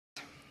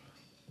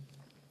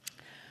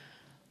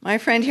My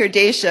friend here,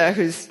 Dacia,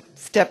 who's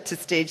stepped to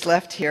stage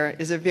left here,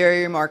 is a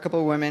very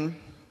remarkable woman.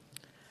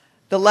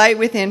 The light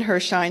within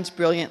her shines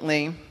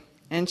brilliantly,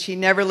 and she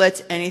never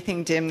lets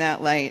anything dim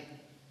that light.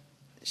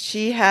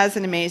 She has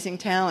an amazing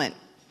talent,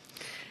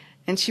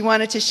 and she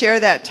wanted to share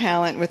that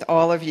talent with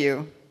all of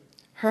you.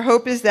 Her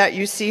hope is that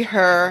you see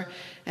her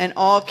and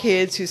all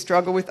kids who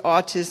struggle with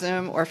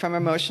autism or from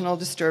emotional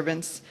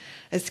disturbance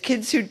as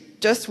kids who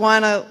just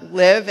want to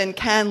live and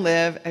can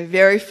live a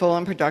very full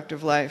and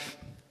productive life.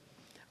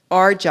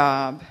 Our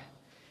job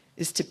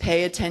is to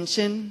pay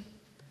attention,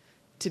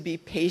 to be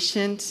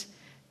patient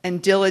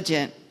and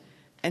diligent,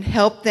 and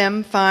help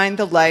them find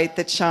the light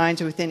that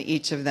shines within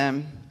each of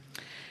them.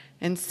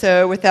 And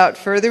so, without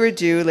further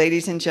ado,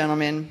 ladies and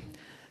gentlemen,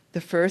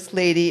 the First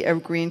Lady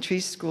of Green Tree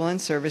School and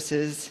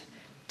Services,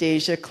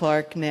 Dacia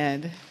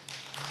Clark-Nedd.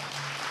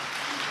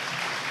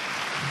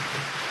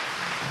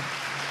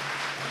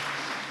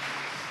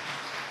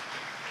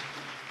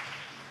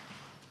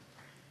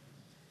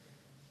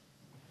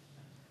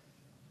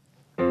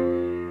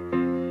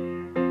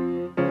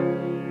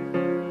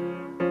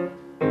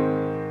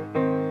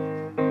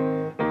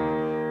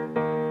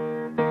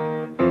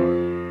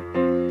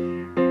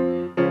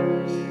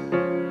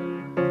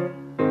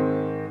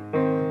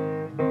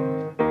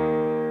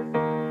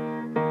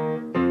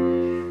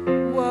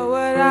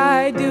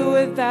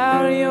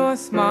 Without your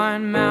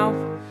smart mouth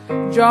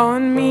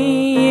drawing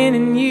me in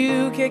and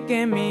you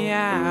kicking me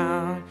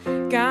out,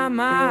 got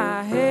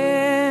my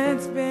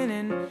head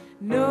spinning,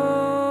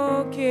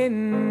 no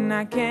kidding,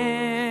 I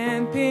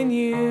can't pin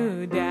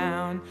you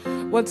down.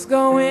 What's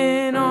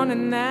going on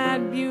in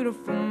that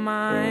beautiful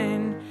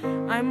mind?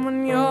 I'm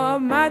on your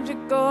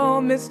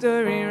magical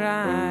mystery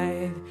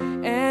ride,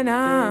 and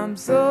I'm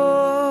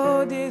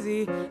so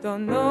dizzy,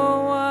 don't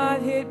know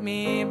what hit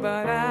me,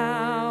 but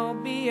I'll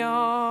be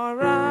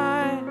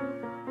alright.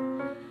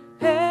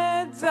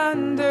 Head's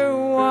underwater,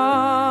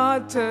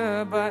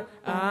 but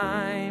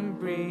I'm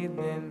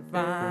breathing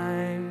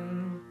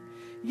fine.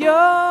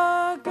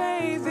 You're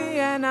crazy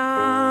and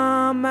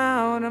I'm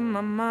out of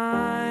my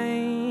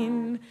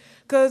mind,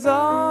 'cause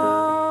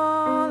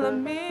all of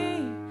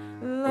me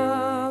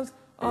loves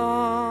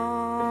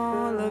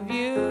all of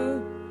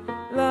you.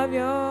 Love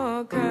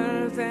your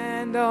curves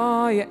and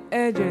all your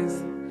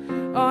edges,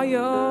 all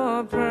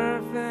your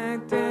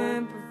perfect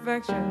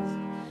imperfections.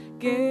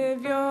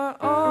 Give your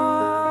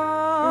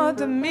all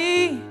to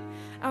me,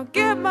 I'll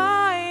give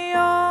my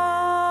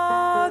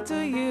all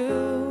to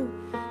you.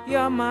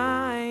 You're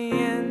my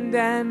end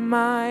and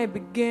my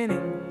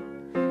beginning.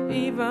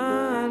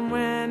 Even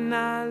when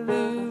I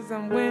lose,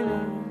 I'm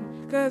winning,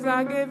 'cause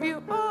I give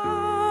you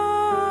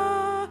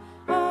all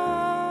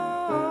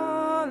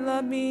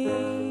of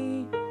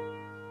me,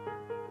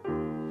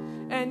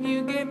 and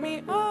you give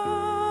me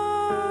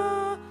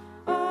all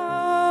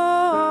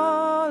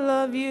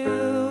of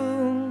you.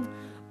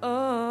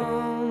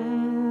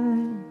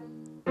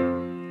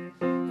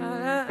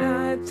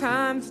 At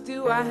times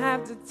do I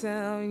have to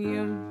tell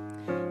you,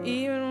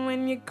 even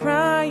when you're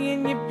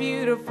crying, you're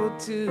beautiful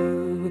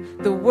too.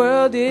 The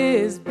world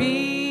is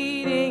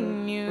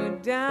beating you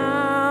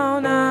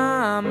down.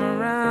 I'm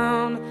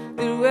around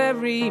through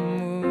every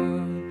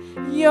mood.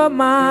 You're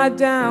my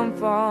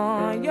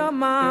downfall, you're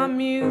my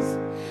muse,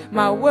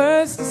 my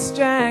worst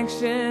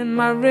distraction,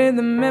 my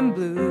rhythm and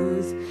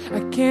blues. I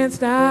can't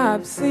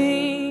stop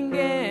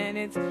singing,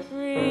 it's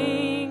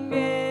ringing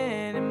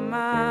in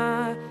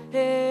my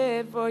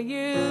head for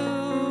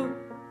you.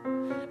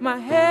 My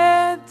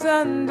head's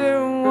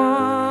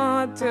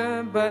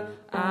underwater, but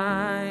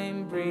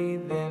I'm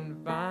breathing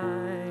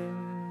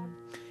fine.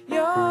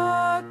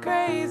 You're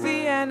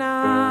crazy and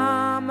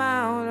I'm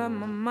out of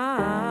my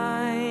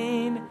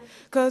mind,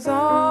 'cause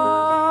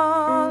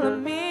all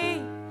of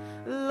me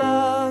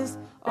loves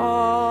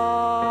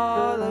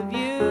all of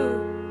you.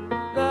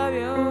 Love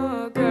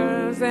your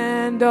curves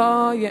and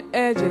all your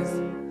edges,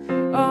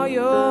 all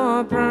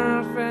your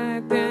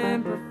perfect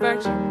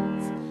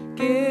imperfections.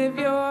 Give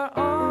your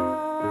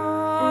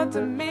all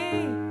to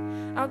me,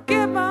 I'll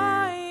give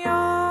my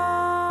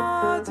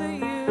all to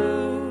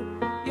you.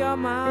 You're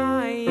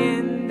my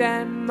end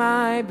and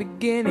my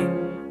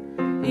beginning.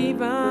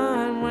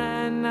 Even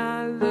when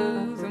I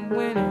lose, I'm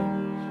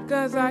winning,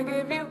 'cause I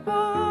give you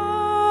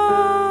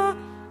all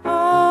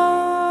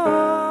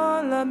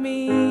of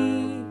me,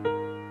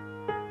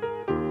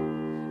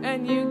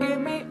 and you give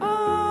me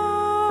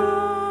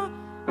all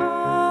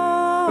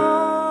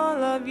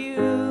of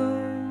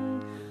you.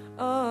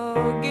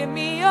 Oh, give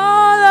me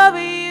all of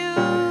you.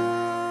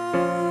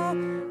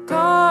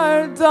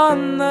 Cards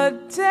on the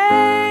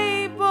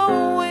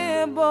table,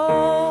 we're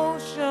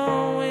both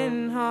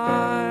showing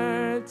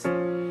hearts,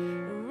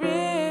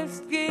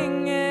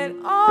 risking it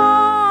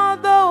all,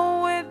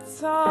 though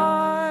it's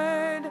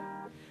hard,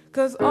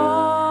 'cause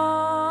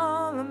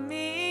all of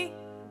me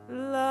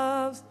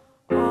loves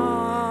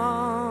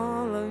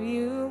all of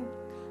you.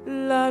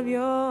 Love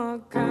your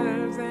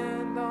curves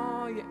and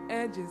all your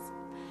edges,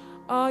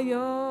 all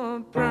your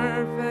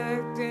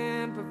perfect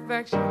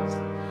imperfections.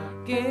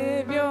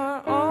 Give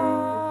your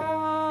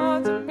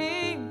all to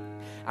me,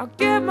 I'll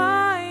give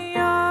my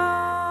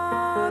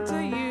all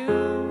to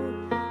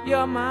you.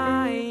 You're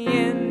my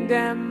end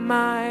and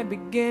my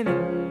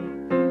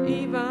beginning.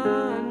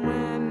 Even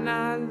when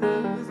I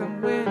lose,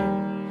 I'm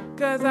winning.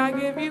 'Cause I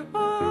give you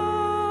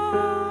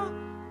all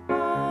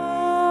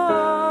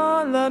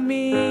of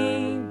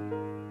me,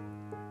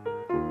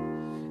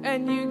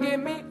 and you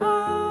give me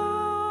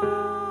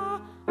all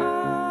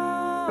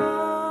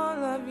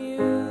of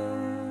you.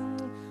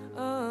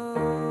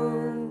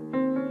 Oh.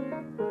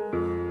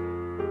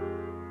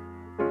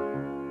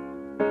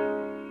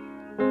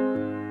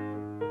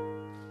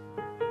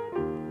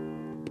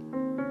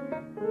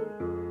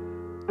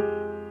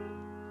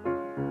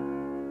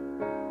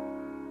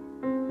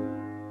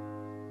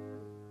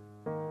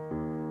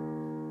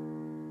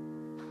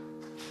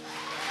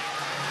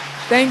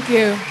 Thank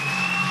you.